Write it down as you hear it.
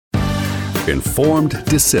Informed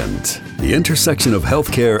Dissent, the intersection of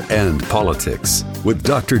healthcare and politics, with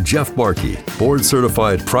Dr. Jeff Barkey,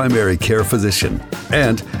 board-certified primary care physician,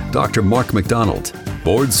 and Dr. Mark McDonald,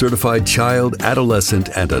 board-certified child, adolescent,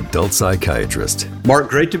 and adult psychiatrist. Mark,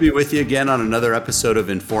 great to be with you again on another episode of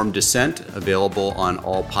Informed Dissent, available on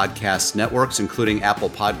all podcast networks, including Apple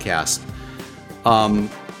Podcasts.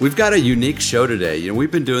 We've got a unique show today. We've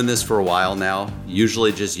been doing this for a while now,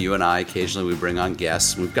 usually just you and I. Occasionally we bring on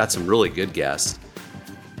guests. We've got some really good guests.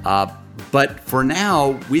 But for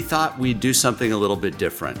now, we thought we'd do something a little bit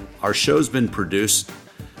different. Our show's been produced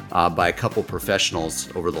by a couple professionals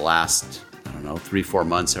over the last, 3-4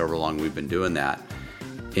 months, however long we've been doing that.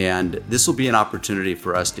 And this will be an opportunity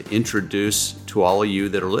for us to introduce to all of you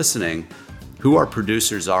that are listening who our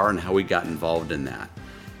producers are and how we got involved in that.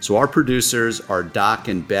 So our producers are Doc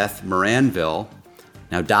and Beth Moranville.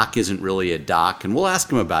 Now, Doc isn't really a doc, and we'll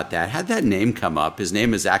ask him about that. How'd that name come up? His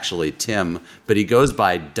name is actually Tim, but he goes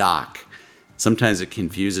by Doc. Sometimes it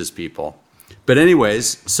confuses people. But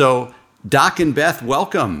anyways, so Doc and Beth,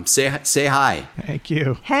 welcome. Say hi. Thank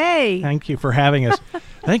you. Hey. Thank you for having us.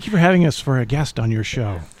 Thank you for having us for a guest on your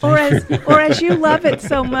show. Or as you love it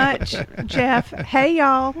so much, Jeff. Hey,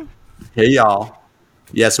 y'all. Hey, y'all.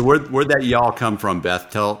 Yeah, so where'd that y'all come from, Beth?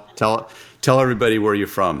 Tell everybody where you're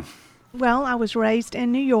from. Well, I was raised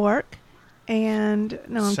in New York, and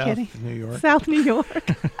I'm kidding. South New York.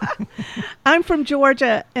 I'm from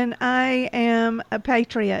Georgia, and I am a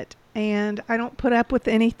patriot, and I don't put up with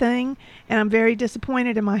anything, and I'm very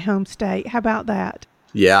disappointed in my home state. How about that?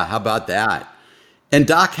 Yeah, how about that? And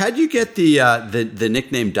Doc, how'd you get the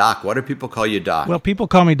nickname Doc? Why do people call you Doc? Well, people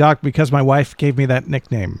call me Doc because my wife gave me that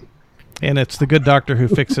nickname. And it's the good doctor who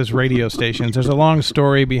fixes radio stations. There's a long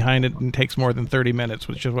story behind it and takes more than 30 minutes,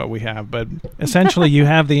 which is what we have. But essentially, you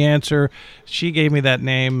have the answer. She gave me that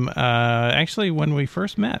name actually when we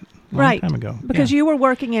first met a long time ago. Because you were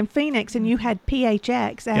working in Phoenix and you had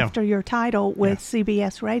PHX after your title with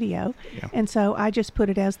CBS Radio. Yeah. And so I just put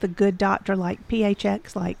it as the good doctor, like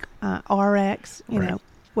PHX, like RX,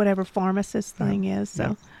 whatever pharmacist thing is.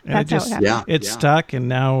 So that's how it happened. It's stuck, and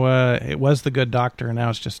now it was the good doctor, and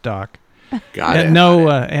now it's just Doc. Got it.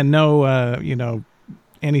 No,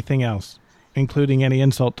 anything else, including any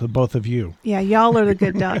insult to both of you. Yeah, y'all are the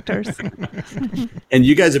good doctors. And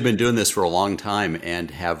you guys have been doing this for a long time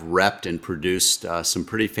and have repped and produced some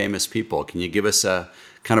pretty famous people. Can you give us a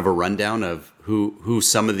kind of a rundown of who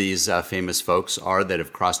some of these famous folks are that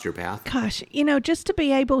have crossed your path? Gosh, just to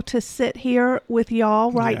be able to sit here with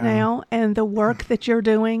y'all right now and the work that you're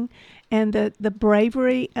doing and the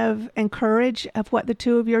bravery and courage of what the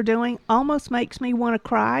two of you are doing almost makes me want to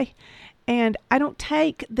cry. And I don't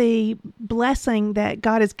take the blessing that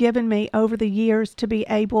God has given me over the years to be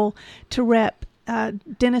able to rep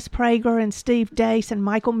Dennis Prager and Steve Deace and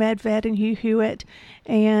Michael Medved and Hugh Hewitt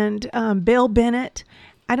and Bill Bennett.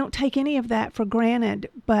 I don't take any of that for granted,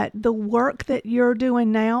 but the work that you're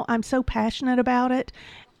doing now, I'm so passionate about it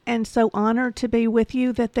and so honored to be with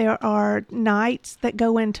you that there are nights that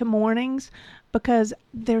go into mornings because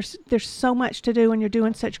there's so much to do and you're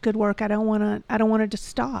doing such good work. I don't want to just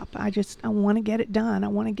stop. I want to get it done. I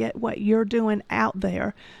want to get what you're doing out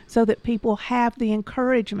there so that people have the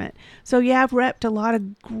encouragement. So yeah, I've repped a lot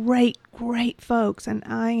of great folks and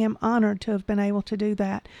I am honored to have been able to do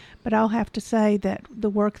that. But I'll have to say that the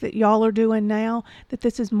work that y'all are doing now, that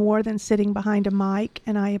this is more than sitting behind a mic,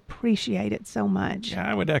 and I appreciate it so much. Yeah,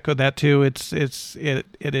 I would echo that too. It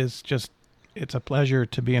is just, it's a pleasure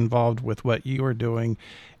to be involved with what you are doing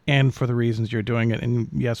and for the reasons you're doing it. And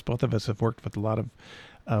yes, both of us have worked with a lot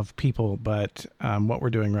of people, but what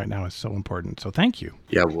we're doing right now is so important. So thank you.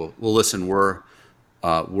 Yeah, well listen, we're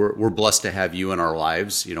blessed to have you in our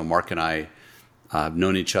lives. Mark and I have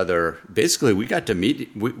known each other. Basically, we got to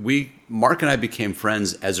meet. Mark and I became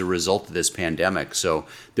friends as a result of this pandemic. So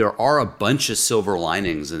there are a bunch of silver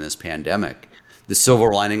linings in this pandemic. The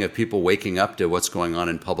silver lining of people waking up to what's going on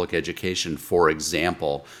in public education, for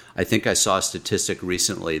example. I think I saw a statistic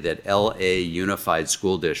recently that LA Unified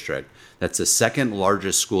School District, that's the second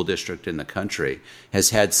largest school district in the country, has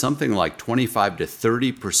had something like 25 to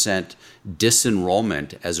 30%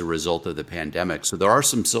 disenrollment as a result of the pandemic. So there are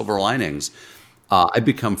some silver linings. I've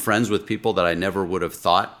become friends with people that I never would have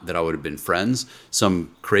thought that I would have been friends.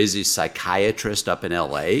 Some crazy psychiatrist up in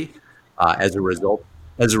LA as a result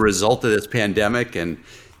of this pandemic. And,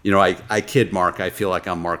 I kid Mark. I feel like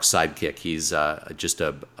I'm Mark's sidekick. He's just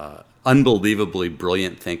a unbelievably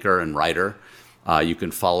brilliant thinker and writer. You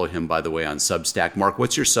can follow him, by the way, on Substack. Mark,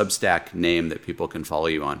 what's your Substack name that people can follow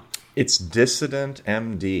you on? It's Dissident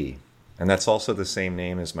MD. And that's also the same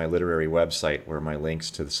name as my literary website, where my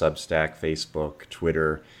links to the Substack, Facebook,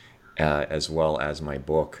 Twitter, as well as my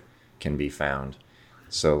book can be found.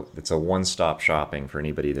 So it's a one-stop shopping for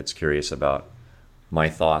anybody that's curious about my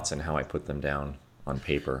thoughts and how I put them down on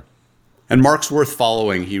paper. And Mark's worth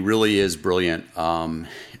following. He really is brilliant.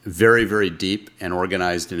 Very, very deep and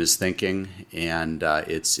organized in his thinking. And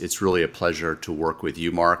it's really a pleasure to work with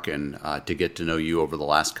you, Mark, and to get to know you over the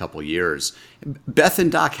last couple years. Beth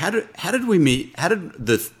and Doc, how did we meet? How did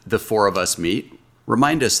the four of us meet?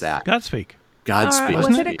 Remind us that. Godspeak. Godspeak.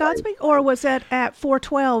 Was it at Godspeak or was it at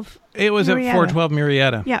 412? It was Murrieta? At 412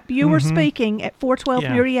 Murrieta. Yeah, you were speaking at 412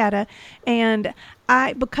 Yeah. Murrieta, and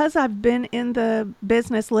because I've been in the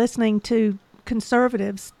business listening to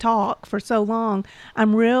conservatives talk for so long,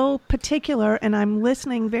 I'm real particular and I'm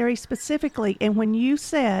listening very specifically. And when you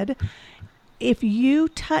said, if you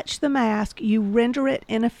touch the mask, you render it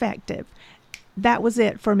ineffective, that was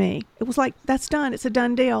it for me. It was like, that's done. It's a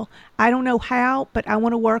done deal. I don't know how, but I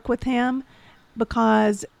want to work with him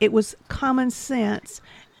because it was common sense.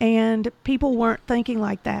 And people weren't thinking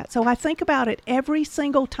like that. So I think about it every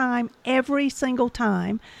single time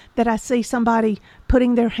that I see somebody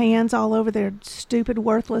putting their hands all over their stupid,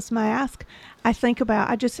 worthless mask. I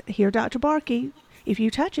just hear Dr. Barkey, if you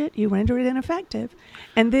touch it, you render it ineffective.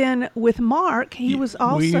 And then with Mark, he was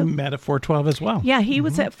also... We met at 412 as well. Yeah, he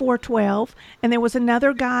was at 412, and there was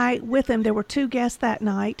another guy with him. There were two guests that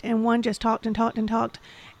night, and one just talked and talked and talked.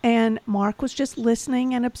 And Mark was just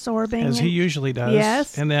listening and absorbing. As he usually does.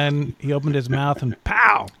 Yes. And then he opened his mouth and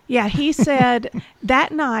pow! Yeah, he said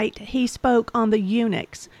that night he spoke on the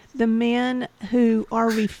eunuchs, the men who are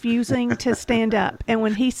refusing to stand up. And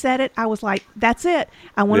when he said it, I was like, that's it.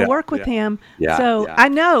 I want to work with him. So I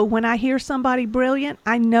know when I hear somebody brilliant,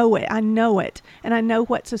 I know it. And I know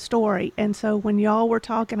what's a story. And so when y'all were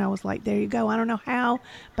talking, I was like, there you go. I don't know how,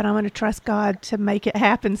 but I'm going to trust God to make it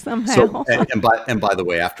happen somehow. So, and by the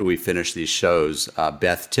way, after we finish these shows,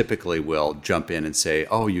 Beth typically will jump in and say,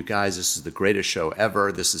 oh, you guys, this is the greatest show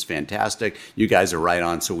ever. This is fantastic. You guys are right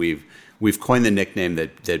on. So we've coined the nickname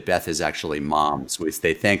that Beth is actually Mom. So we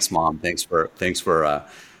say, thanks, Mom. Thanks for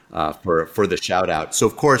the shout out. So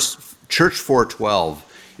of course, Church 412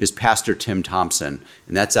 is Pastor Tim Thompson,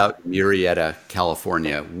 and that's out in Murrieta,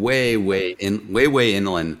 California, way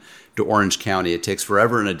inland to Orange County. It takes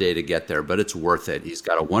forever and a day to get there, but it's worth it. He's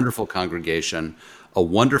got a wonderful congregation, a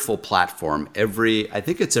wonderful platform. I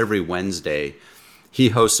think it's every Wednesday, he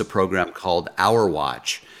hosts a program called Our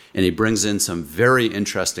Watch, and he brings in some very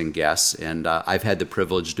interesting guests. And I've had the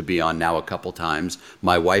privilege to be on now a couple times.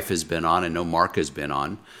 My wife has been on. I know Mark has been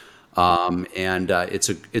on.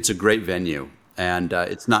 It's a great venue. And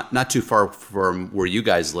it's not too far from where you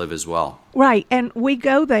guys live as well. Right, and we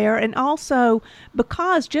go there, and also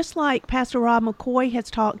because just like Pastor Rob McCoy has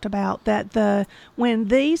talked about, that when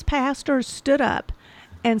these pastors stood up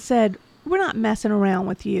and said, we're not messing around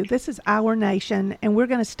with you. This is our nation, and we're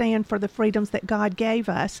going to stand for the freedoms that God gave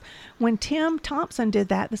us. When Tim Thompson did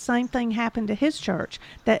that, the same thing happened to his church,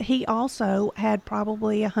 that he also had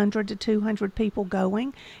probably 100 to 200 people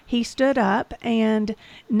going. He stood up, and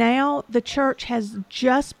now the church has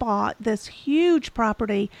just bought this huge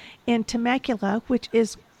property in Temecula, which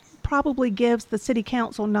is probably gives the city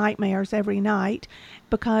council nightmares every night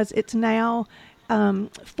because it's now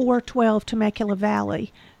 412 Temecula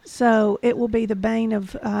Valley. So it will be the bane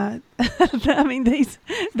of,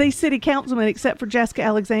 these city councilmen, except for Jessica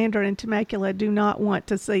Alexander in Temecula, do not want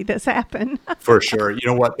to see this happen. For sure. You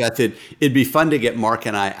know what, Beth? It'd be fun to get Mark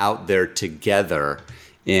and I out there together.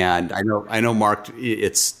 And I know, Mark.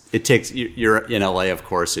 It takes. You're in LA, of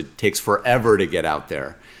course. It takes forever to get out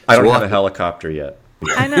there. I don't have a helicopter yet.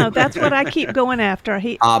 I know, that's what I keep going after.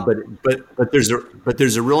 But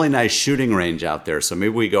there's a really nice shooting range out there, so maybe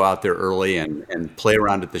we go out there early and play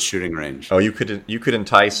around at the shooting range. Oh, you could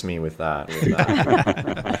entice me with that.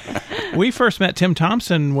 We first met Tim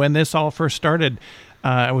Thompson when this all first started.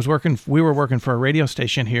 We were working for a radio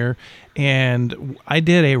station here, and I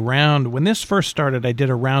did a round. When this first started, I did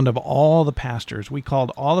a round of all the pastors. We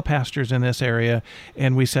called all the pastors in this area,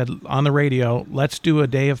 and we said on the radio, let's do a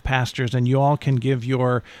day of pastors, and you all can give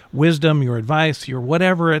your wisdom, your advice, your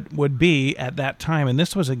whatever it would be at that time. And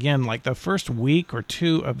this was, again, like the first week or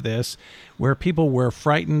two of this, where people were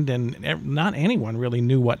frightened, and not anyone really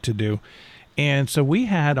knew what to do. And so we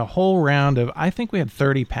had a whole round of, I think we had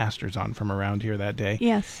 30 pastors on from around here that day.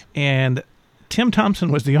 Yes. And Tim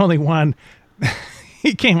Thompson was the only one.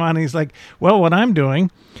 He came on and he's like, well, what I'm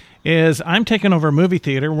doing is I'm taking over a movie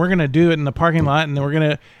theater. We're going to do it in the parking lot,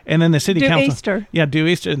 and then the city council. Easter. Yeah, do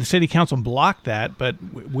Easter. And the city council blocked that, but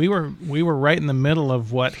we were right in the middle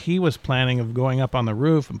of what he was planning of going up on the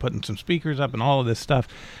roof and putting some speakers up and all of this stuff.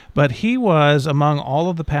 But he was among all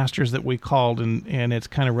of the pastors that we called, and it's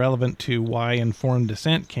kind of relevant to why Informed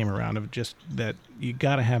Dissent came around, of just that you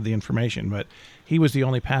got to have the information. But he was the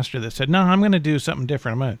only pastor that said, no, I'm going to do something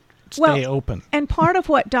different. I'm going to stay open. And part of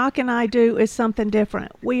what Doc and I do is something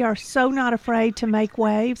different. We are so not afraid to make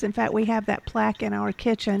waves. In fact, we have that plaque in our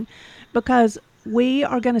kitchen because we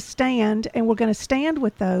are going to stand, and we're going to stand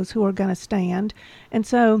with those who are going to stand. And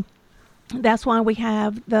so that's why we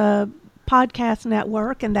have the podcast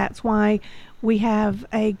network, and that's why we have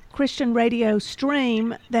a Christian radio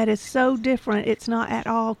stream that is so different. It's not at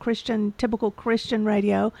all typical Christian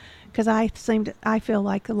radio, because I feel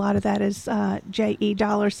like a lot of that is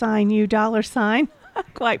 $JE$U$,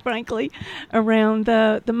 quite frankly, around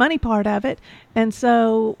the money part of it. And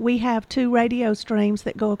so we have 2 radio streams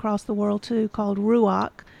that go across the world too, called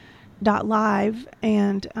Ruach.live.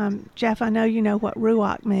 And Jeff, I know you know what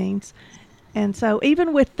Ruach means. And so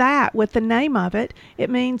even with that, with the name of it, it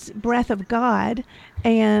means breath of God.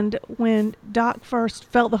 And when Doc first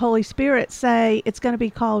felt the Holy Spirit say it's going to be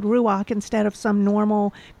called Ruach instead of some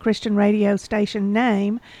normal Christian radio station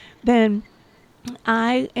name, then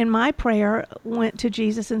I, in my prayer, went to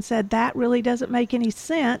Jesus and said, that really doesn't make any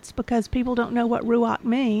sense because people don't know what Ruach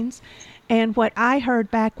means. And what I heard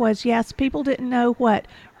back was, yes, people didn't know what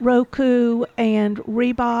Roku and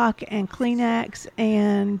Reebok and Kleenex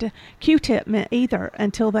and Q-tip meant either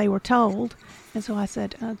until they were told. And so I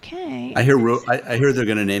said, okay. I hear they're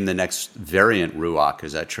going to name the next variant Ruach.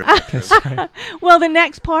 Is that true? Well, the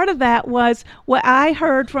next part of that was what I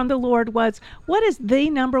heard from the Lord was, what is the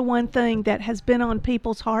number one thing that has been on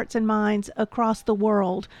people's hearts and minds across the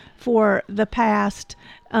world for the past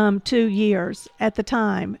 2 years at the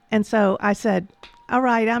time? And so I said, all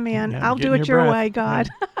right, I'm in. Yeah, I'll do it your breath. way, God.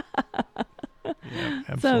 Yeah,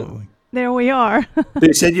 absolutely. So there we are.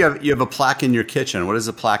 You said you have a plaque in your kitchen. What does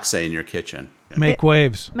the plaque say in your kitchen? Make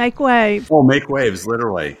waves. Make waves. Oh, make waves,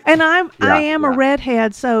 literally. And I am a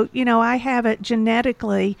redhead, so, I have it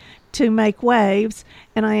genetically to make waves,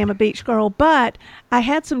 and I am a beach girl. But I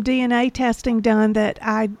had some DNA testing done that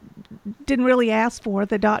I didn't really ask for.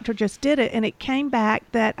 The doctor just did it, and it came back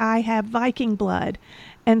that I have Viking blood.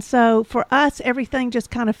 And so for us, everything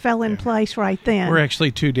just kind of fell in place right then. We're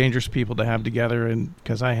actually 2 dangerous people to have together, and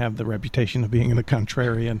because I have the reputation of being the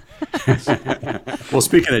contrarian. Well,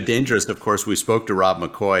 speaking of dangerous, of course, we spoke to Rob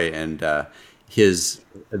McCoy, and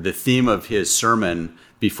the theme of his sermon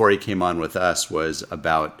before he came on with us was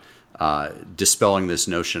about dispelling this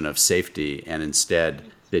notion of safety, and instead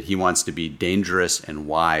that he wants to be dangerous and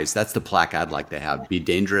wise. That's the plaque I'd like to have: be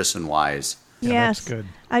dangerous and wise. Yeah, Yes. that's good.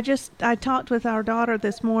 I talked with our daughter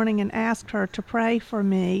this morning and asked her to pray for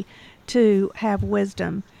me to have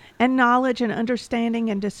wisdom and knowledge and understanding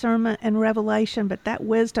and discernment and revelation. But that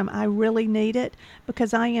wisdom, I really need it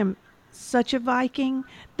because I am such a Viking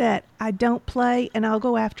that I don't play, and I'll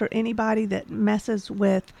go after anybody that messes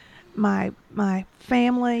with my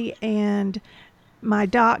family and my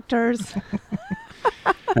doctors.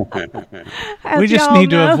 We just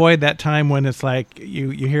need to avoid that time when it's like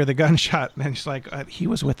you hear the gunshot and it's like, he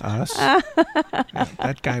was with us.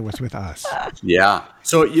 That guy was with us. Yeah.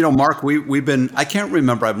 So, Mark, we've been, I can't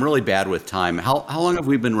remember. I'm really bad with time. How long have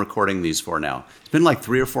we been recording these for now? It's been like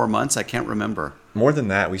 3 or 4 months. I can't remember. More than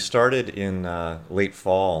that. We started in late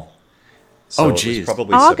fall. So Oh, geez. It was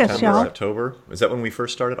probably August, September, y'all. October. Was that when we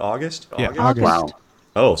first started? August? Yeah, August? August. Wow.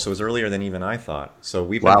 Oh, so it was earlier than even I thought. So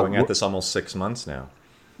we've been Wow. going at this almost 6 months now.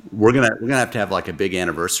 We're gonna have to have like a big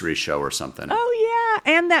anniversary show or something. Oh,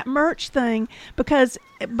 yeah, and that merch thing, because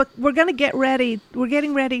we're going to get ready. We're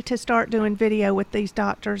getting ready to start doing video with these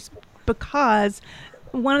doctors because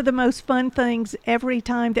one of the most fun things every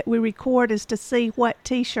time that we record is to see what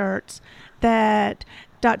T-shirts that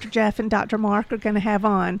Dr. Jeff and Dr. Mark are going to have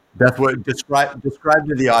on. Beth, describe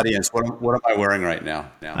to the audience what am I wearing right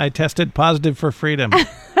now? I tested positive for freedom.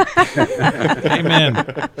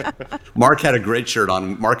 Amen. Mark had a great shirt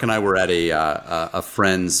on. Mark and I were at a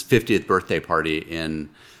friend's 50th birthday party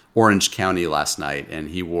in Orange County last night, and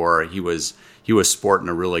he was sporting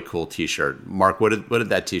a really cool T-shirt. Mark, what did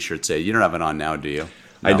that T-shirt say? You don't have it on now, do you?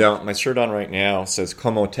 No. I don't. My shirt on right now says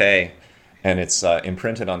Como Te, and it's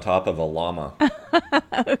imprinted on top of a llama.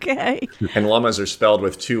 Okay. And llamas are spelled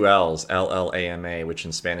with 2 L's, L-L-A-M-A, which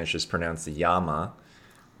in Spanish is pronounced llama,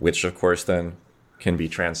 which of course then can be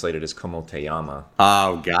translated as Como Te Llama.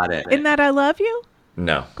 Oh, got it. Isn't that I love you?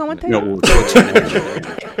 No. Como te No, llamo? we'll change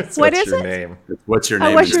it. What is your it? name? What's your name?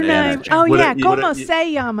 Oh, what's in your name? Spanish? Oh, What- yeah. you know what- Como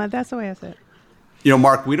se llama? That's the way I said it.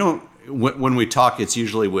 Mark, we don't, when we talk, it's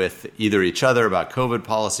usually with either each other about COVID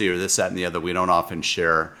policy or this, that, and the other. We don't often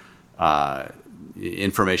share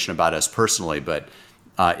information about us personally, but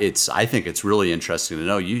I think it's really interesting to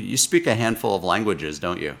know. You speak a handful of languages,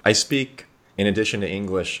 don't you? I speak, in addition to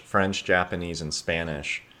English, French, Japanese, and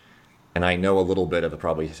Spanish. And I know a little bit of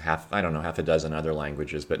probably half a dozen other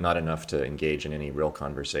languages, but not enough to engage in any real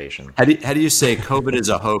conversation. How do you say COVID is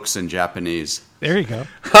a hoax in Japanese? There you go.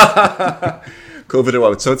 COVID wa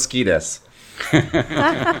utsotsuki desu.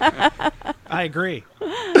 I agree.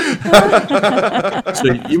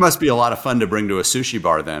 So you must be a lot of fun to bring to a sushi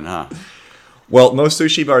bar then, huh? Well, most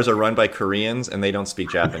sushi bars are run by Koreans, and they don't speak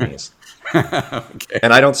Japanese. Okay.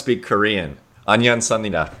 And I don't speak Korean. Anyan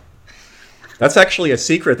sanida. That's actually a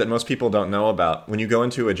secret that most people don't know about. When you go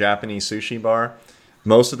into a Japanese sushi bar,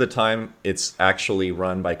 most of the time it's actually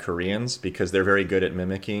run by Koreans because they're very good at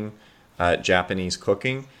mimicking Japanese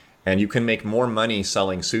cooking. And you can make more money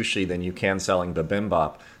selling sushi than you can selling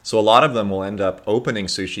bibimbap. So a lot of them will end up opening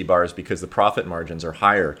sushi bars because the profit margins are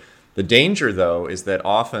higher. The danger, though, is that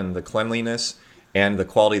often the cleanliness and the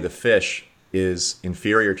quality of the fish is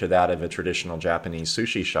inferior to that of a traditional Japanese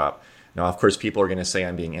sushi shop. Now, of course, people are going to say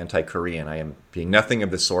I'm being anti-Korean. I am being nothing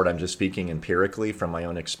of the sort. I'm just speaking empirically from my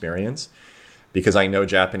own experience because I know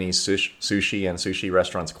Japanese sushi and sushi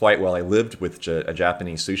restaurants quite well. I lived with a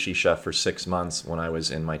Japanese sushi chef for 6 months when I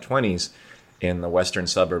was in my 20s in the western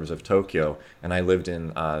suburbs of Tokyo, and I lived in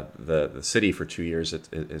the city for 2 years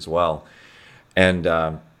as well. And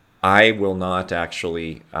I will not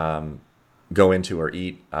actually go into or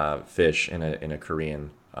eat fish in a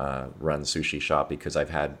Korean run sushi shop because I've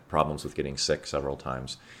had problems with getting sick several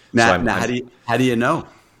times. Now, So how do you know?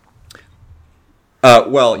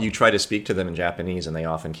 well, you try to speak to them in Japanese and they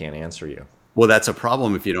often can't answer you. Well, that's a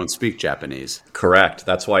problem if you don't speak Japanese. Correct.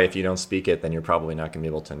 That's why if you don't speak it, then you're probably not going to be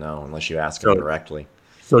able to know unless you ask them directly.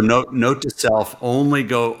 So note to self: only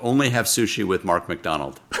have sushi with Mark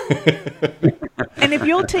McDonald. And if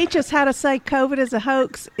you'll teach us how to say COVID is a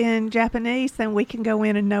hoax in Japanese, then we can go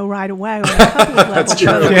in and know right away. On a couple of levels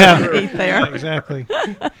true. whether Yeah. we can eat there. Exactly.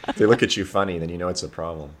 If they look at you funny, then you know it's a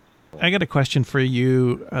problem. I got a question for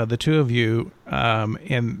you, the two of you,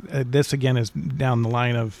 and this again is down the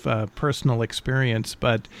line of personal experience,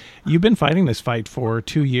 but you've been fighting this fight for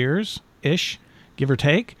 2 years-ish, give or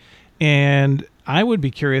take, and I would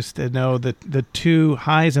be curious to know the two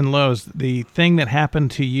highs and lows, the thing that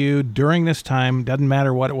happened to you during this time, doesn't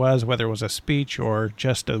matter what it was, whether it was a speech or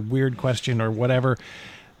just a weird question or whatever,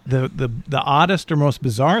 the oddest or most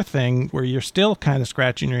bizarre thing where you're still kind of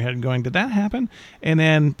scratching your head going, did that happen? And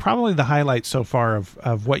then probably the highlights so far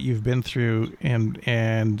of what you've been through, and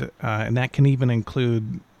that can even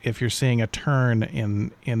include if you're seeing a turn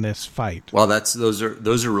in this fight. Well, those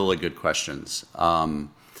are really good questions.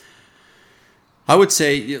 I would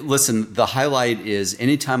say, listen, the highlight is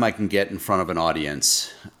anytime I can get in front of an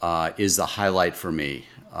audience is the highlight for me.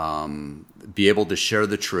 Be able to share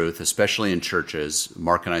the truth, especially in churches.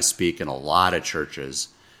 Mark and I speak in a lot of churches.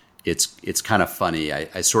 It's kind of funny.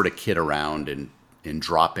 I sort of kid around in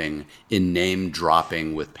name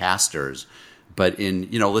dropping with pastors. But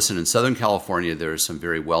listen, in Southern California, there are some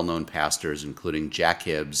very well-known pastors, including Jack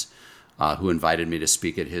Hibbs, who invited me to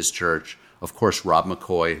speak at his church. Of course, Rob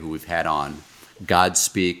McCoy, who we've had on.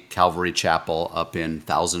 Godspeak, Calvary Chapel up in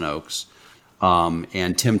Thousand Oaks,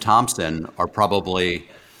 and Tim Thompson are probably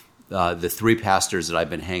the three pastors that I've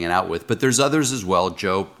been hanging out with. But there's others as well.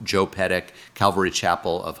 Joe Pettick, Calvary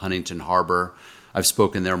Chapel of Huntington Harbor. I've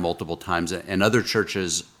spoken there multiple times, and other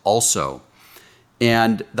churches also.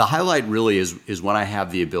 And the highlight really is when I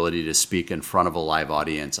have the ability to speak in front of a live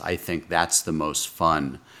audience. I think that's the most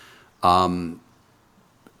fun.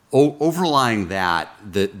 Overlying that,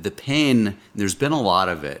 the pain, there's been a lot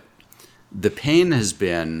of it. The pain has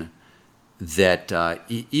been that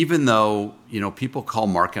even though, people call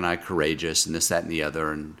Mark and I courageous and this, that, and the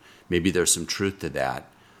other, and maybe there's some truth to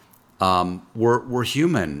that, we're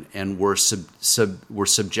human and we're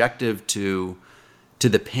subjective to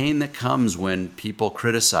the pain that comes when people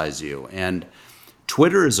criticize you. And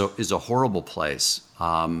Twitter is a horrible place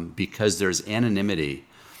because there's anonymity.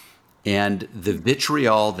 And the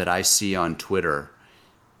vitriol that I see on Twitter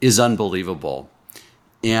is unbelievable.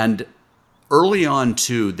 And early on,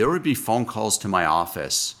 too, there would be phone calls to my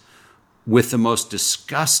office with the most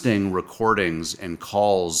disgusting recordings and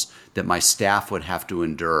calls that my staff would have to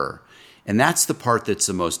endure. And that's the part that's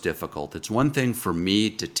the most difficult. It's one thing for me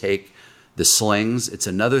to take the slings. It's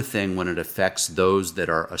another thing when it affects those that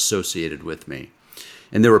are associated with me.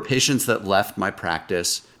 And there were patients that left my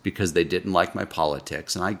practice because they didn't like my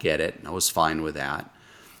politics, and I get it, and I was fine with that.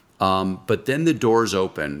 But then the doors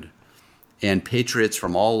opened, and patriots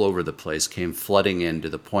from all over the place came flooding in to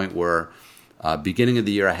the point where beginning of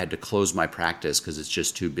the year I had to close my practice because it's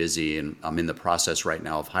just too busy, and I'm in the process right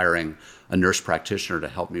now of hiring a nurse practitioner to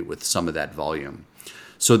help me with some of that volume.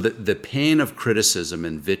 So the pain of criticism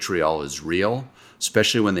and vitriol is real,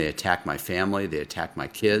 especially when they attack my family, they attack my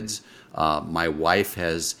kids. My wife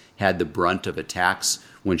has had the brunt of attacks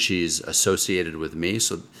when she's associated with me.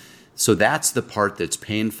 So that's the part that's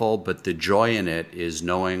painful, but the joy in it is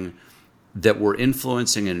knowing that we're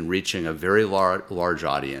influencing and reaching a very large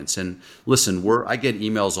audience. And listen, I get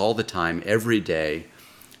emails all the time, every day,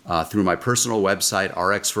 through my personal website,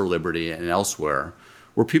 RX for Liberty, and elsewhere,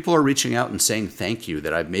 where people are reaching out and saying thank you,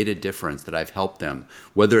 that I've made a difference, that I've helped them,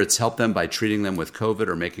 whether it's helped them by treating them with COVID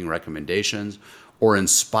or making recommendations, or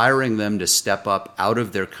inspiring them to step up out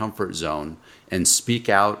of their comfort zone and speak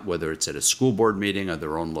out, whether it's at a school board meeting or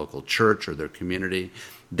their own local church or their community.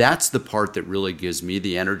 That's the part that really gives me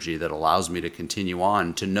the energy that allows me to continue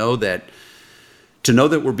on, to know that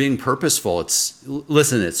we're being purposeful.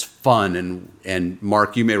 It's fun. And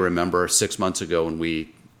Mark, you may remember 6 months ago when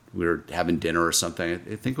we were having dinner or something.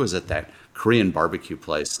 I think it was at that Korean barbecue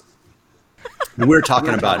place. And we were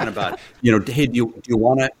talking about, hey, do you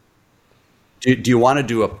want to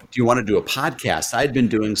do a podcast? I'd been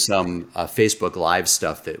doing some Facebook Live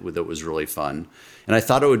stuff that was really fun, and I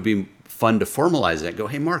thought it would be fun to formalize it. Go,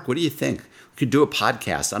 hey, Mark, what do you think? We could do a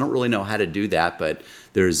podcast. I don't really know how to do that, but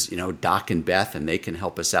there's Doc and Beth, and they can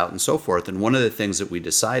help us out and so forth. And one of the things that we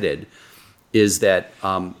decided is that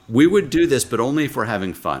we would do this, but only if we're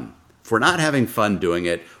having fun. If we're not having fun doing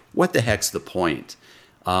it, what the heck's the point?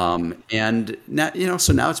 And now,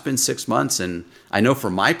 so now it's been 6 months, and I know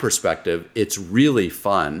from my perspective, it's really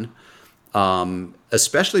fun,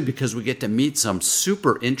 especially because we get to meet some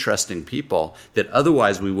super interesting people that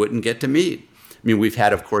otherwise we wouldn't get to meet. I mean, we've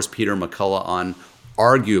had, of course, Peter McCullough on,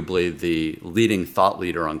 arguably the leading thought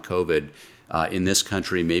leader on COVID in this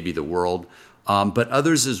country, maybe the world. But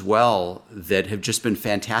others as well that have just been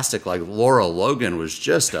fantastic. Like Laura Logan was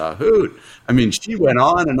just a hoot. I mean, she went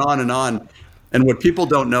on and on and on. And what people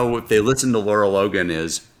don't know if they listen to Laura Logan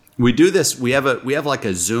is we do this. We have like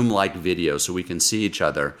a Zoom-like video so we can see each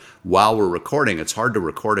other while we're recording. It's hard to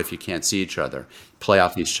record if you can't see each other, play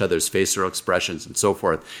off each other's facial expressions and so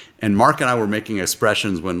forth. And Mark and I were making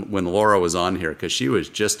expressions when Laura was on here because she was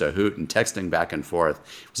just a hoot and texting back and forth.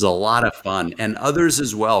 It was a lot of fun. And others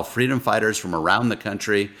as well, freedom fighters from around the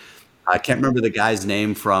country. I can't remember the guy's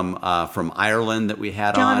name from Ireland that we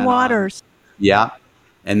had on. John Waters. Yeah.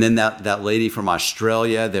 And then that lady from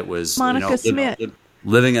Australia that was Monica Smith.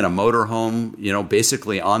 Living in a motorhome,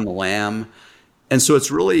 basically on the lam. And so it's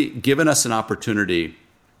really given us an opportunity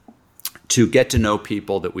to get to know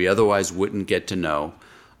people that we otherwise wouldn't get to know,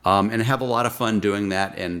 and have a lot of fun doing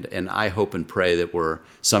that. And I hope and pray that we're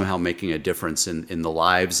somehow making a difference in the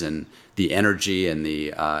lives and the energy and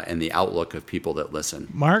the outlook of people that listen.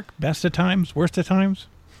 Mark, best of times, worst of times?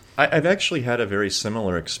 I've actually had a very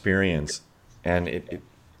similar experience, and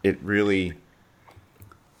it really,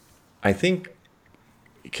 I think,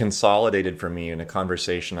 consolidated for me in a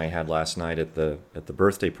conversation I had last night at the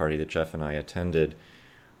birthday party that Jeff and I attended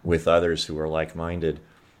with others who are like-minded,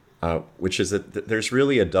 which is that there's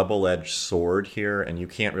really a double-edged sword here, and you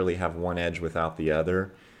can't really have one edge without the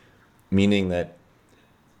other, meaning that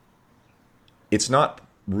it's not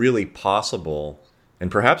really possible, and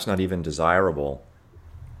perhaps not even desirable,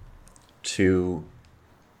 to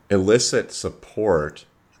elicit support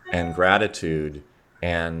and gratitude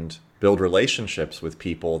and build relationships with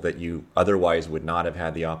people that you otherwise would not have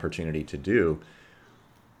had the opportunity to do,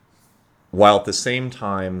 while at the same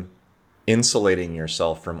time insulating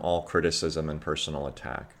yourself from all criticism and personal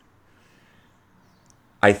attack.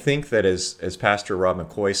 I think that as Pastor Rob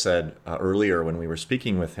McCoy said earlier when we were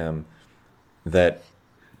speaking with him, that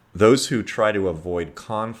those who try to avoid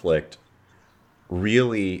conflict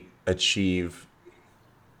really achieve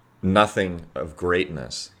nothing of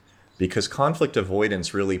greatness, because conflict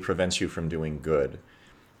avoidance really prevents you from doing good.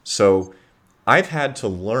 So I've had to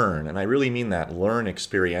learn, and I really mean that, learn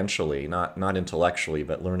experientially, not intellectually,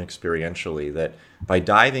 but learn experientially, that by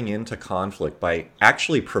diving into conflict, by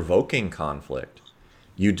actually provoking conflict,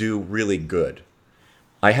 you do really good.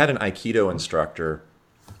 I had an Aikido instructor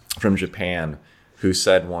from Japan who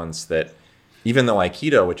said once that even though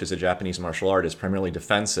Aikido, which is a Japanese martial art, is primarily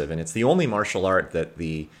defensive, and it's the only martial art that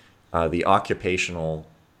the occupational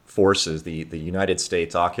forces, the United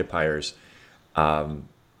States occupiers,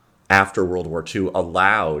 after World War II,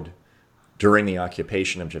 allowed during the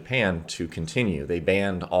occupation of Japan to continue. They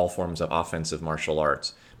banned all forms of offensive martial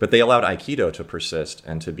arts. But they allowed Aikido to persist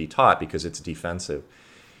and to be taught because it's defensive.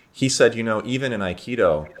 He said, even in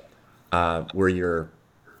Aikido, where you're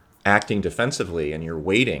acting defensively and you're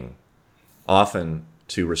waiting often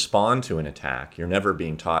to respond to an attack, you're never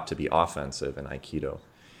being taught to be offensive in Aikido.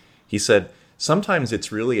 He said, sometimes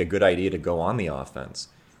it's really a good idea to go on the offense.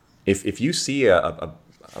 If you see a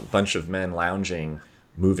bunch of men lounging,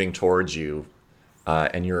 moving towards you,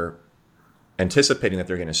 and you're anticipating that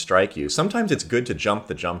they're going to strike you, sometimes it's good to jump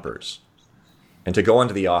the jumpers and to go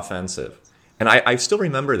onto the offensive. And I still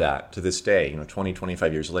remember that to this day, 20,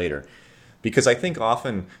 25 years later, because I think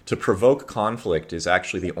often to provoke conflict is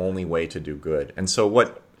actually the only way to do good. And so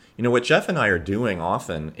what Jeff and I are doing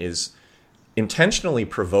often is intentionally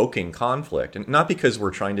provoking conflict, and not because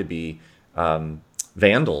we're trying to be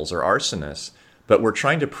vandals or arsonists, but we're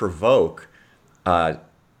trying to provoke a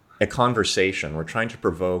conversation. We're trying to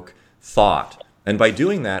provoke thought. And by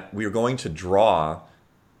doing that, we're going to draw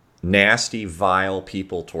nasty, vile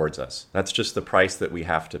people towards us. That's just the price that we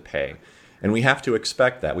have to pay. And we have to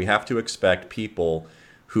expect that. We have to expect people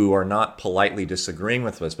who are not politely disagreeing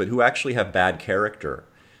with us, but who actually have bad character,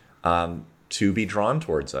 to be drawn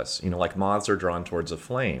towards us. Like moths are drawn towards a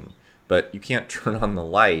flame. But you can't turn on the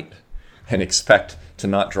light and expect to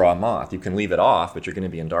not draw a moth. You can leave it off, but you're going to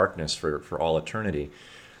be in darkness for all eternity.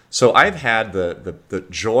 So I've had the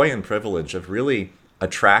joy and privilege of really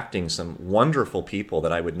attracting some wonderful people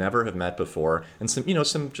that I would never have met before, and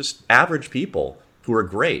some just average people who are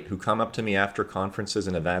great, who come up to me after conferences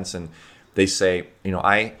and events, and they say,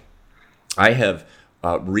 I have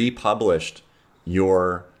republished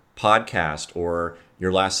your podcast or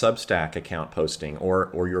your last Substack account posting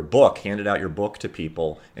or your book, handed out your book to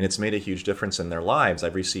people, and it's made a huge difference in their lives.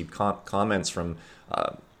 I've received comments from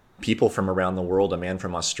people from around the world, a man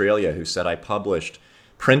from Australia who said, I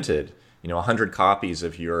printed 100 copies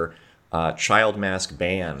of your child mask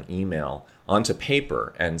ban email onto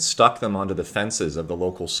paper and stuck them onto the fences of the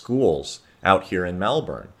local schools out here in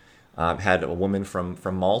Melbourne. Had a woman from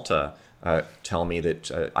Malta tell me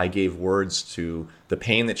that I gave words to the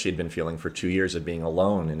pain that she had been feeling for 2 years of being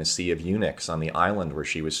alone in a sea of eunuchs on the island where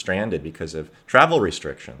she was stranded because of travel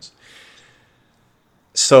restrictions.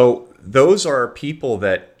 So those are people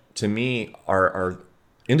that, to me, are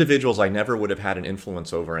individuals I never would have had an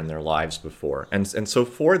influence over in their lives before. And so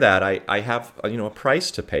for that, I have a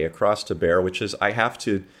price to pay, a cross to bear, which is I have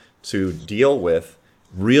to deal with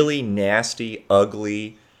really nasty,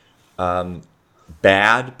 ugly,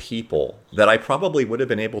 bad people that I probably would have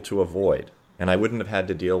been able to avoid and I wouldn't have had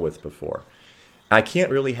to deal with before. I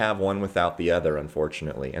can't really have one without the other,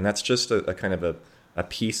 unfortunately. And that's just a kind of a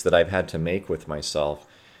piece that I've had to make with myself.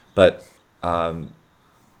 But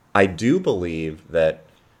I do believe that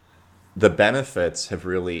the benefits have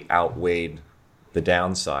really outweighed the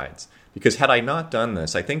downsides. Because had I not done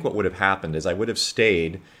this, I think what would have happened is I would have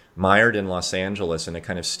stayed mired in Los Angeles in a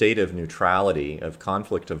kind of state of neutrality, of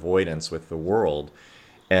conflict avoidance with the world.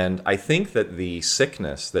 And I think that the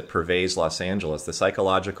sickness that pervades Los Angeles, the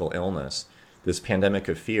psychological illness, this pandemic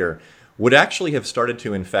of fear, would actually have started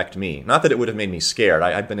to infect me. Not that it would have made me scared.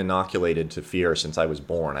 I've been inoculated to fear since I was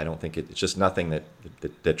born. I don't think it's just nothing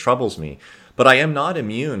that troubles me. But I am not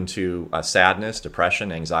immune to sadness,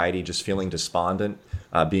 depression, anxiety, just feeling despondent,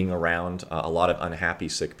 being around a lot of unhappy,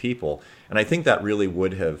 sick people. And I think that really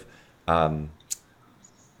would have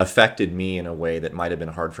affected me in a way that might have been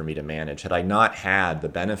hard for me to manage had I not had the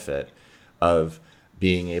benefit of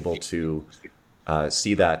being able to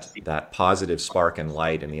see that positive spark and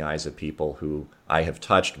light in the eyes of people who I have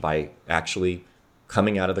touched by actually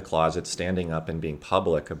coming out of the closet, standing up, and being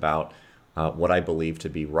public about what I believe to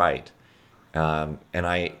be right. And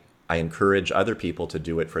I encourage other people to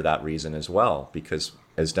do it for that reason as well, because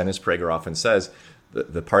as Dennis Prager often says,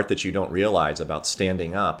 the part that you don't realize about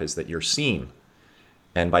standing up is that you're seen.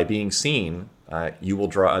 And by being seen, you will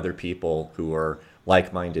draw other people who are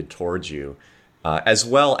like-minded towards you, as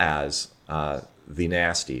well as the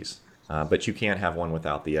nasties. But you can't have one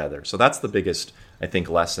without the other. So that's the biggest, I think,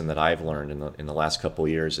 lesson that I've learned in the last couple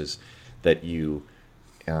of years is that you,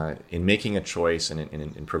 in making a choice and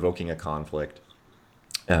in provoking a conflict,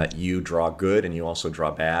 you draw good and you also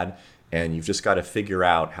draw bad. And you've just got to figure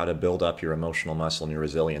out how to build up your emotional muscle and your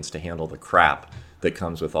resilience to handle the crap that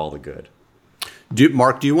comes with all the good.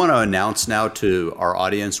 Mark, do you want to announce now to our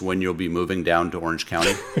audience when you'll be moving down to Orange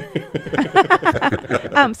County?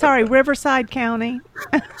 Sorry, Riverside County.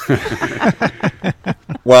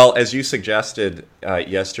 Well, as you suggested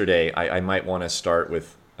yesterday, I might want to start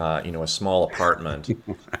with a small apartment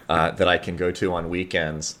that I can go to on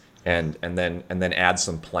weekends, and then add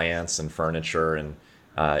some plants and furniture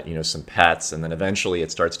some pets, and then eventually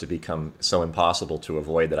it starts to become so impossible to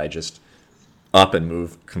avoid that I just up and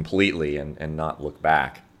move completely and not look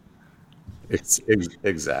back.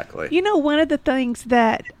 Exactly. One of the things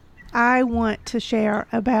that I want to share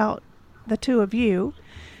about the two of you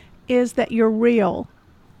is that you're real.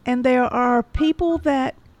 And there are people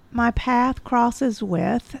that my path crosses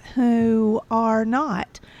with who are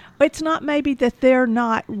not. It's not maybe that they're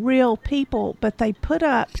not real people, but they put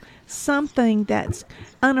up something that's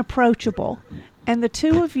unapproachable. And the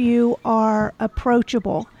two of you are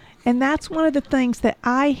approachable. And that's one of the things that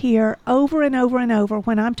I hear over and over and over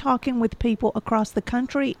when I'm talking with people across the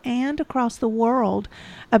country and across the world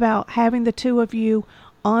about having the two of you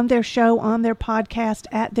on their show, on their podcast,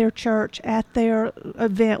 at their church, at their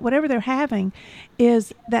event, whatever they're having,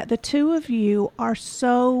 is that the two of you are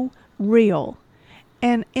so real.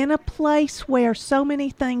 And in a place where so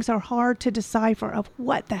many things are hard to decipher of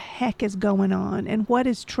what the heck is going on and what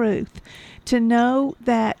is truth, to know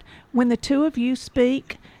that when the two of you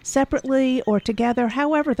speak separately or together,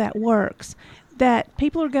 however that works, that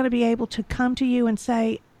people are going to be able to come to you and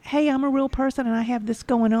say, hey, I'm a real person and I have this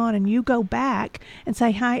going on, and you go back and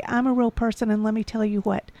say, hi, I'm a real person and let me tell you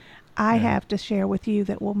what I have to share with you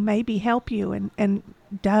that will maybe help you and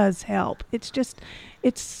does help. It's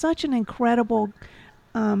such an incredible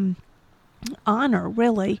honor,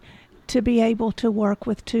 really, to be able to work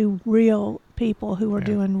with two real people who are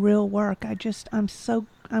doing real work. I'm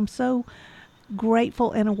so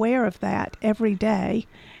grateful and aware of that every day.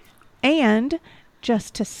 And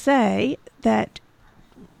just to say that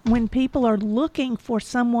when people are looking for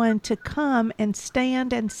someone to come and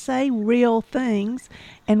stand and say real things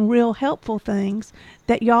and real helpful things,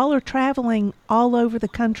 that y'all are traveling all over the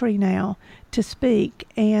country now to speak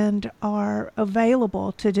and are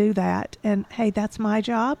available to do that. And hey, that's my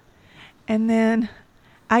job. And then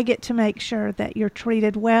I get to make sure that you're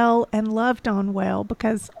treated well and loved on well,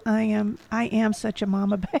 because I am such a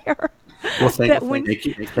mama bear. Well,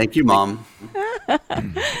 thank you, Mom.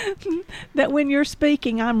 That when you're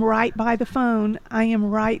speaking, I'm right by the phone. I am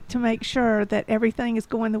right to make sure that everything is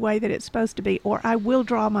going the way that it's supposed to be, or I will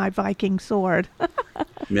draw my Viking sword.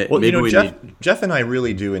 Well, Jeff and I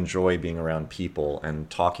really do enjoy being around people and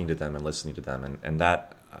talking to them and listening to them, and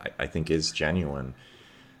that I think is genuine.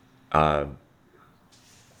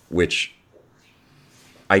 Which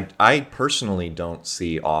I personally don't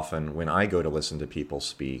see often when I go to listen to people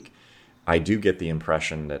speak. I do get the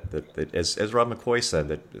impression that as Rob McCoy said,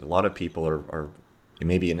 that a lot of people are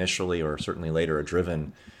maybe initially or certainly later are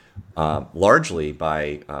driven largely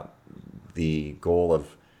by the goal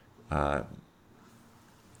of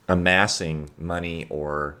amassing money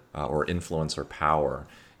or influence or power.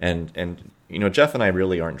 And Jeff and I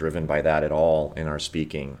really aren't driven by that at all in our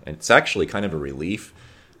speaking. It's actually kind of a relief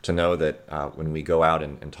to know that when we go out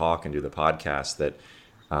and talk and do the podcast, that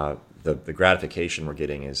the gratification we're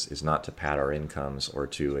getting is not to pad our incomes or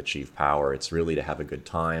to achieve power. It's really to have a good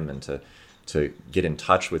time and to get in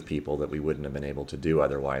touch with people that we wouldn't have been able to do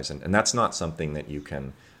otherwise. And that's not something that you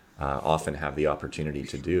can often have the opportunity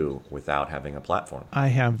to do without having a platform. I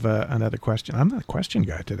have another question. I'm the question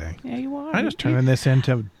guy today. Yeah, you are. I'm just turning this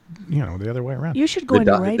into, the other way around. You should go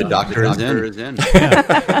into radio. The doctor is in.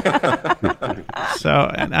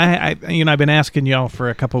 So, and I've been asking y'all for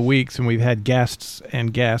a couple of weeks, and we've had guests,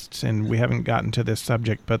 and we haven't gotten to this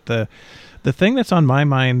subject. But the thing that's on my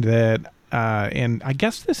mind that, and I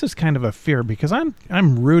guess this is kind of a fear, because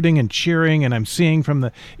I'm rooting and cheering, and I'm seeing from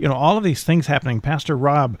the, all of these things happening. Pastor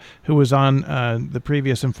Rob, who was on the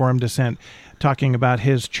previous Informed Dissent, talking about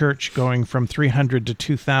his church going from 300 to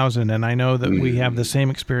 2,000, and I know that we have the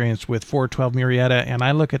same experience with 412 Murrieta, and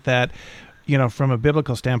I look at that, from a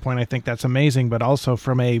biblical standpoint, I think that's amazing, but also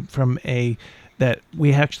from a that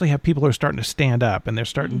we actually have people who are starting to stand up, and they're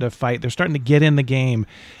starting to fight, they're starting to get in the game,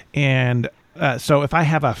 and so if I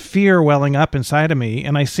have a fear welling up inside of me,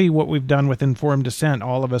 and I see what we've done with Informed Dissent,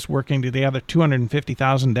 all of us working together,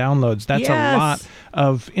 250,000 downloads, that's a lot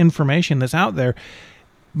of information that's out there.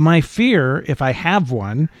 My fear, if I have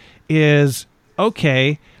one, is,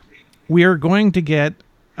 okay, we are going to get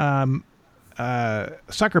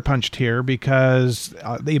sucker punched here because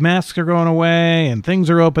the masks are going away and things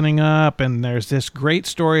are opening up, and there's this great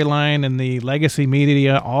storyline in the legacy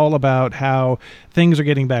media all about how things are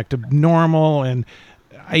getting back to normal, and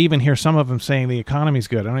I even hear some of them saying the economy's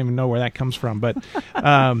good. I don't even know where that comes from, but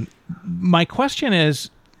my question is,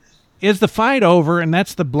 is the fight over? And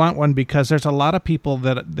that's the blunt one, because there's a lot of people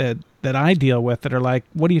that I deal with that are like,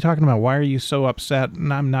 what are you talking about? Why are you so upset?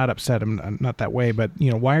 And I'm not upset. I'm not that way. But,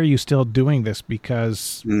 why are you still doing this?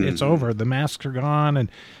 Because it's over. The masks are gone, and,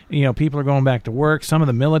 people are going back to work. Some of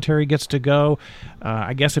the military gets to go.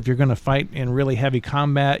 I guess if you're going to fight in really heavy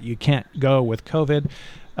combat, you can't go with COVID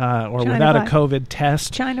or without a COVID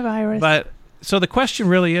test. China virus. But so the question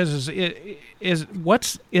really is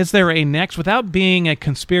there a next, without being a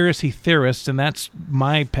conspiracy theorist, and that's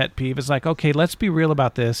my pet peeve, is like, okay, let's be real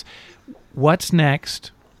about this. What's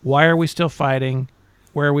next? Why are we still fighting?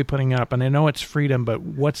 Where are we putting up? And I know it's freedom, but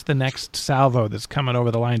what's the next salvo that's coming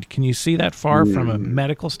over the line? Can you see that far from a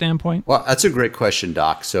medical standpoint? Well, that's a great question,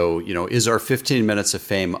 Doc. So, is our 15 minutes of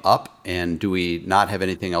fame up, and do we not have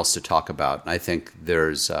anything else to talk about? And I think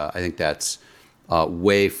that's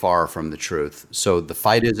way far from the truth. So the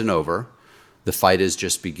fight isn't over. The fight is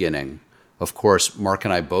just beginning. Of course, Mark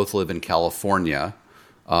and I both live in California,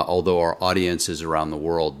 although our audience is around the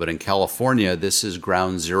world. But in California, this is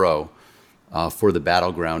ground zero for the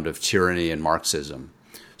battleground of tyranny and Marxism.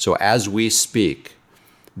 So as we speak,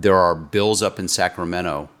 there are bills up in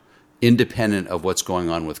Sacramento, independent of what's going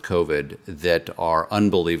on with COVID, that are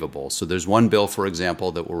unbelievable. So there's one bill, for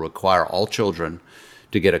example, that will require all children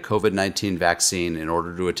to get a COVID-19 vaccine in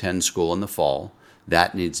order to attend school in the fall.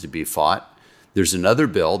 That needs to be fought. There's another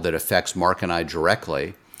bill that affects Mark and I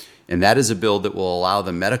directly, and that is a bill that will allow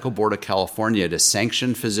the Medical Board of California to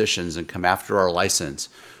sanction physicians and come after our license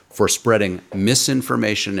for spreading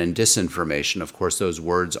misinformation and disinformation. Of course, those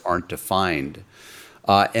words aren't defined.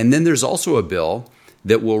 And then there's also a bill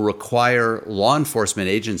that will require law enforcement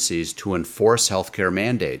agencies to enforce healthcare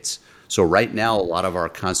mandates. So right now, a lot of our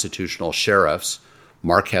constitutional sheriffs,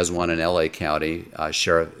 Mark has one in LA County,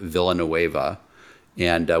 Sheriff Villanueva,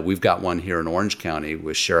 and we've got one here in Orange County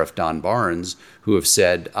with Sheriff Don Barnes, who have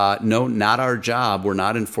said, no, not our job. We're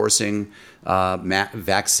not enforcing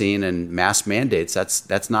vaccine and mask mandates.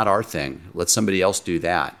 That's not our thing. Let somebody else do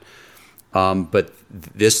that. But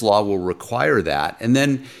this law will require that. And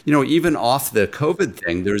then, even off the COVID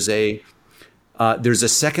thing, there's a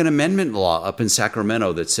Second Amendment law up in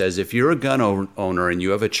Sacramento that says if you're a gun owner and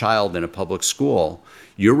you have a child in a public school,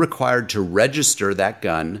 you're required to register that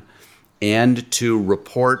gun and to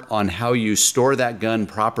report on how you store that gun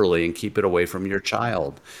properly and keep it away from your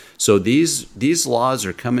child. So these laws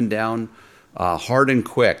are coming down hard and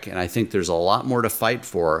quick, and I think there's a lot more to fight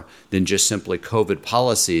for than just simply COVID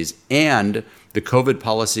policies, and the COVID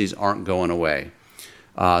policies aren't going away.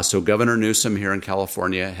 So Governor Newsom here in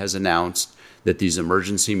California has announced that these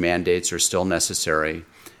emergency mandates are still necessary.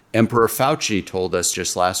 Emperor Fauci told us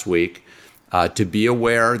just last week to be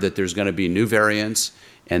aware that there's going to be new variants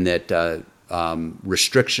and that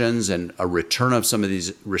restrictions and a return of some of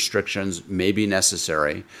these restrictions may be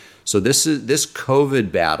necessary. So this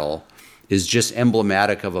COVID battle is just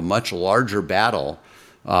emblematic of a much larger battle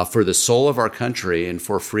for the soul of our country and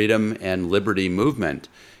for freedom and liberty movement.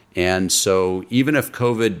 And so even if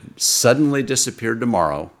COVID suddenly disappeared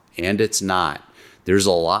tomorrow, and it's not, there's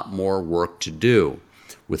a lot more work to do.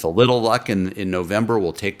 With a little luck, in November,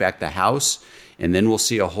 we'll take back the House, and then we'll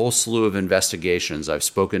see a whole slew of investigations. I've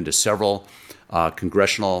spoken to several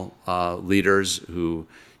congressional leaders who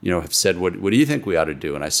have said, what do you think we ought to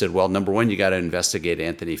do? And I said, well, number one, you got to investigate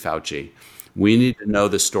Anthony Fauci. We need to know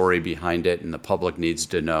the story behind it, and the public needs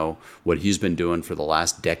to know what he's been doing for the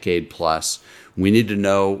last decade plus. We need to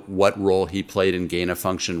know what role he played in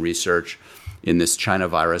gain-of-function research in this China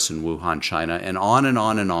virus in Wuhan, China, and on and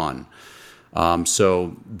on and on.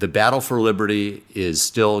 So the battle for liberty is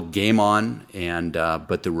still game on,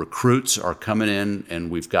 but the recruits are coming in,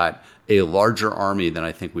 and we've got a larger army than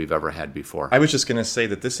I think we've ever had before. I was just going to say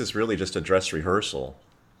that this is really just a dress rehearsal.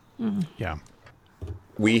 Mm-hmm. Yeah.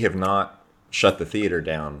 We have not shut the theater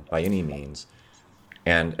down by any means.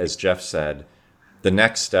 And as Jeff said, the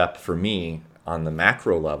next step for me on the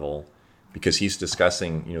macro level, because he's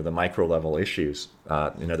discussing, the micro level issues,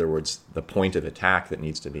 in other words, the point of attack that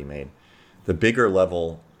needs to be made. The bigger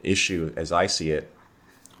level issue, as I see it,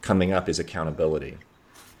 coming up is accountability.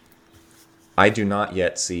 I do not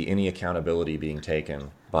yet see any accountability being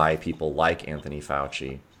taken by people like Anthony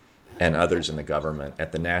Fauci and others in the government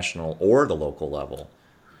at the national or the local level.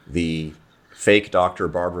 The fake Dr.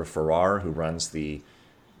 Barbara Ferrer, who runs the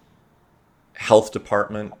health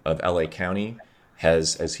department of LA County,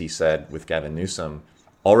 has, as he said with Gavin Newsom,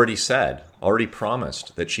 already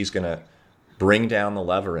promised that she's going to bring down the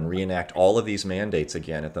lever and reenact all of these mandates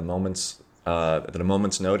again at a moment's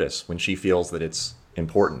notice when she feels that it's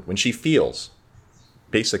important, when she feels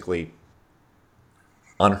basically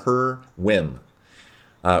on her whim,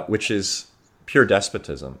 which is pure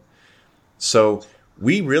despotism. So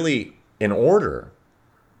we really, in order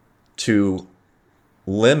to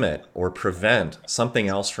limit or prevent something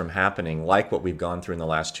else from happening, like what we've gone through in the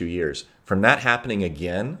last 2 years, from that happening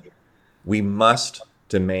again, we must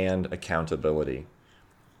demand accountability.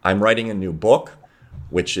 I'm writing a new book,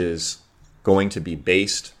 which is going to be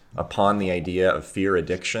based upon the idea of fear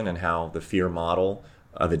addiction and how the fear model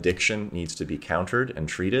of addiction needs to be countered and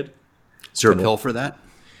treated. Is there a pill for that?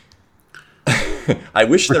 I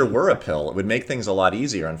wish there were a pill. It would make things a lot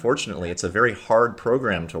easier. Unfortunately, it's a very hard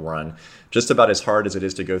program to run, just about as hard as it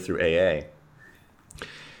is to go through AA.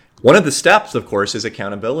 One of the steps, of course, is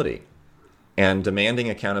accountability and demanding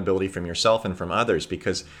accountability from yourself and from others.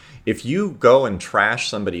 Because if you go and trash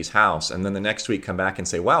somebody's house and then the next week come back and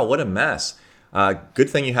say, wow, what a mess. Good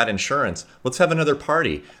thing you had insurance. Let's have another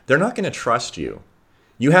party. They're not going to trust you.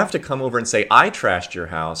 You have to come over and say, I trashed your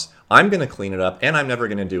house. I'm going to clean it up and I'm never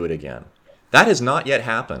going to do it again. That has not yet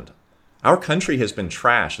happened. Our country has been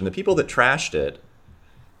trashed, and the people that trashed it,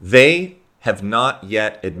 they have not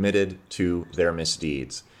yet admitted to their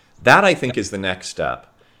misdeeds. That, I think, is the next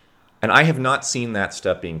step. And I have not seen that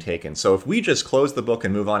step being taken. So if we just close the book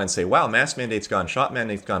and move on and say, wow, mask mandate's gone, shot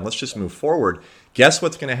mandate's gone, let's just move forward, guess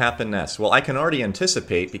what's going to happen next? Well, I can already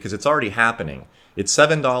anticipate because it's already happening. It's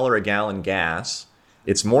 $7 a gallon gas.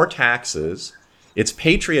 It's more taxes. It's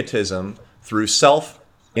patriotism through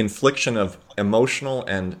self-infliction of emotional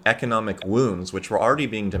and economic wounds, which were already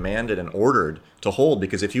being demanded and ordered to hold.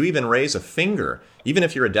 Because if you even raise a finger, even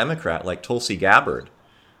if you're a Democrat like Tulsi Gabbard,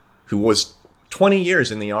 who was 20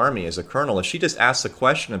 years in the army as a colonel, if she just asks a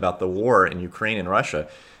question about the war in Ukraine and Russia,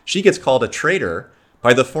 she gets called a traitor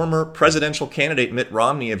by the former presidential candidate Mitt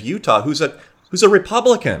Romney of Utah, who's a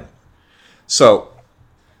Republican. So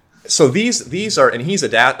these are, and he's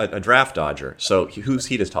a draft dodger. So who's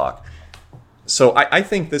he to talk? So I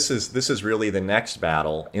think this is really the next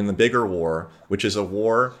battle in the bigger war, which is a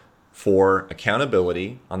war for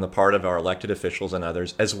accountability on the part of our elected officials and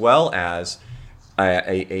others, as well as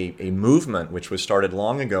a movement which was started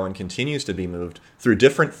long ago and continues to be moved through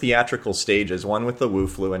different theatrical stages, one with the Wu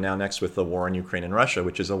flu and now next with the war in Ukraine and Russia,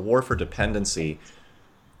 which is a war for dependency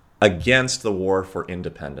against the war for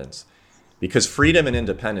independence. Because freedom and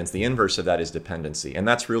independence, the inverse of that is dependency. And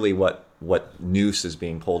that's really what noose is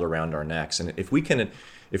being pulled around our necks. And if we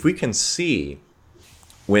can see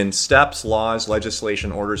when steps, laws,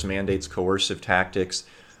 legislation, orders, mandates, coercive tactics,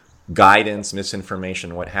 guidance,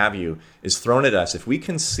 misinformation, what have you, is thrown at us, if we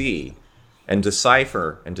can see and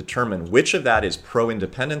decipher and determine which of that is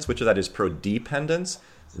pro-independence, which of that is pro-dependence,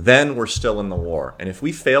 then we're still in the war. And if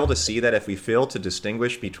we fail to see that, if we fail to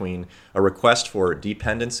distinguish between a request for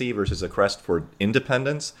dependency versus a request for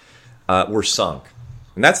independence, we're sunk.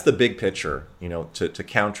 And that's the big picture,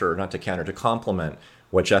 to complement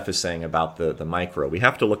what Jeff is saying about the micro. We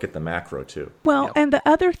have to look at the macro too. Well, and the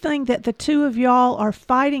other thing that the two of y'all are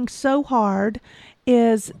fighting so hard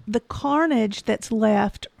is the carnage that's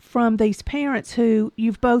left from these parents who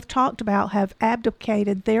you've both talked about have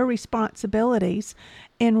abdicated their responsibilities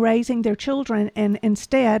in raising their children and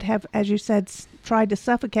instead have, as you said, tried to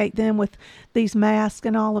suffocate them with these masks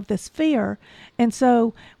and all of this fear. And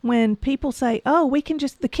so when people say, oh,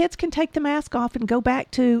 the kids can take the mask off and go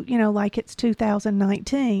back to, like it's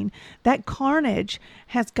 2019, that carnage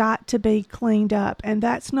has got to be cleaned up. And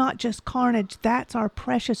that's not just carnage, that's our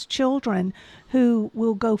precious children who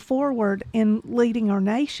will go forward in leading our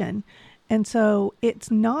nation. And so it's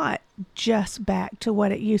not just back to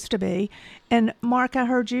what it used to be. And Mark, I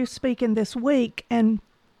heard you speaking this week, and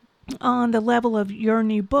on the level of your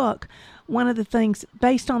new book, one of the things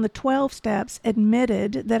based on the 12 steps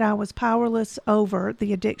admitted that I was powerless over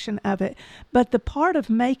the addiction of it. But the part of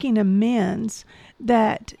making amends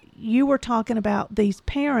that you were talking about, these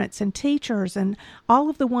parents and teachers and all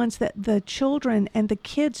of the ones that the children and the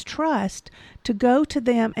kids trust, to go to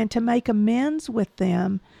them and to make amends with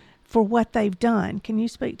them for what they've done. Can you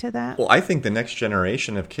speak to that? Well, I think the next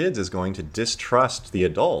generation of kids is going to distrust the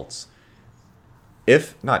adults.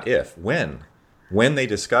 When they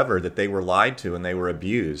discover that they were lied to and they were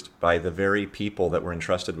abused by the very people that were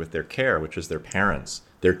entrusted with their care, which is their parents,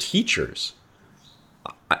 their teachers.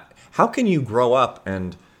 How can you grow up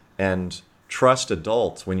and trust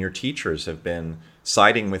adults when your teachers have been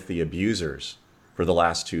siding with the abusers for the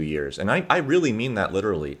last 2 years? And I really mean that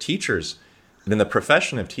literally. Teachers, then the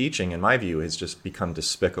profession of teaching, in my view, has just become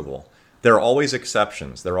despicable. There are always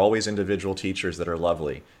exceptions. There are always individual teachers that are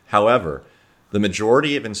lovely. However, the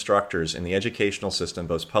majority of instructors in the educational system,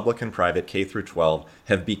 both public and private, K through 12,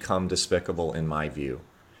 have become despicable in my view.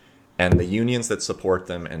 And the unions that support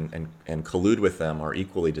them and collude with them are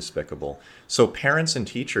equally despicable. So parents and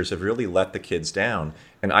teachers have really let the kids down.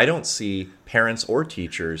 And I don't see parents or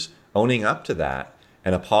teachers owning up to that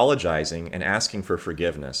and apologizing and asking for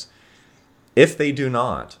forgiveness. If they do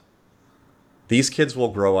not, these kids will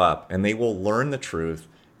grow up and they will learn the truth,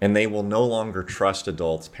 and they will no longer trust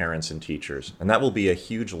adults, parents, and teachers. And that will be a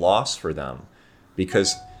huge loss for them,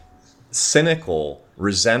 because cynical,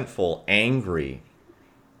 resentful, angry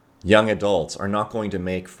young adults are not going to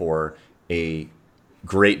make for a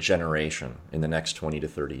great generation in the next 20 to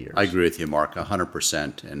 30 years. I agree with you, Mark,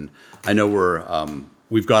 100%. And I know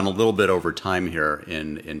we've gone a little bit over time here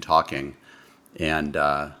in talking. And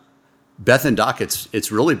Beth and Doc,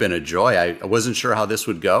 it's really been a joy. I wasn't sure how this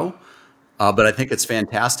would go, but I think it's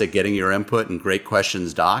fantastic getting your input and great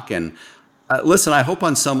questions, Doc. And listen, I hope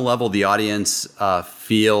on some level the audience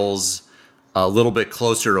feels a little bit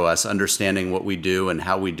closer to us, understanding what we do and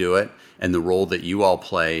how we do it, and the role that you all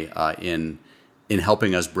play in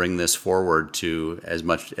helping us bring this forward to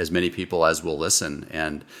as many people as will listen.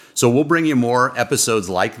 And so we'll bring you more episodes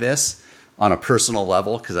like this on a personal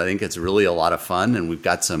level, because I think it's really a lot of fun, and we've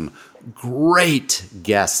got some great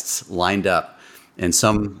guests lined up, and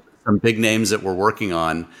some big names that we're working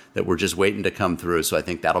on that we're just waiting to come through. So I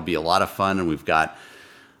think that'll be a lot of fun, and we've got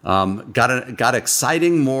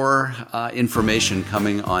exciting more information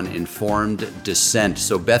coming on informed dissent.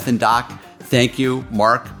 So Beth and Doc, thank you.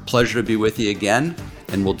 Mark, pleasure to be with you again,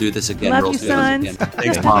 and we'll do this again Love real you, soon. sons. Again.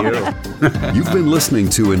 Thanks, Mom. You've been listening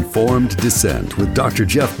to Informed Dissent with Dr.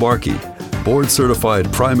 Jeff Barkey,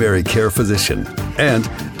 board-certified primary care physician, and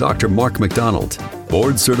Dr. Mark McDonald,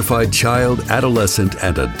 board-certified child, adolescent,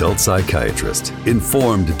 and adult psychiatrist.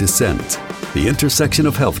 Informed Dissent, the intersection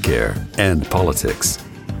of healthcare and politics.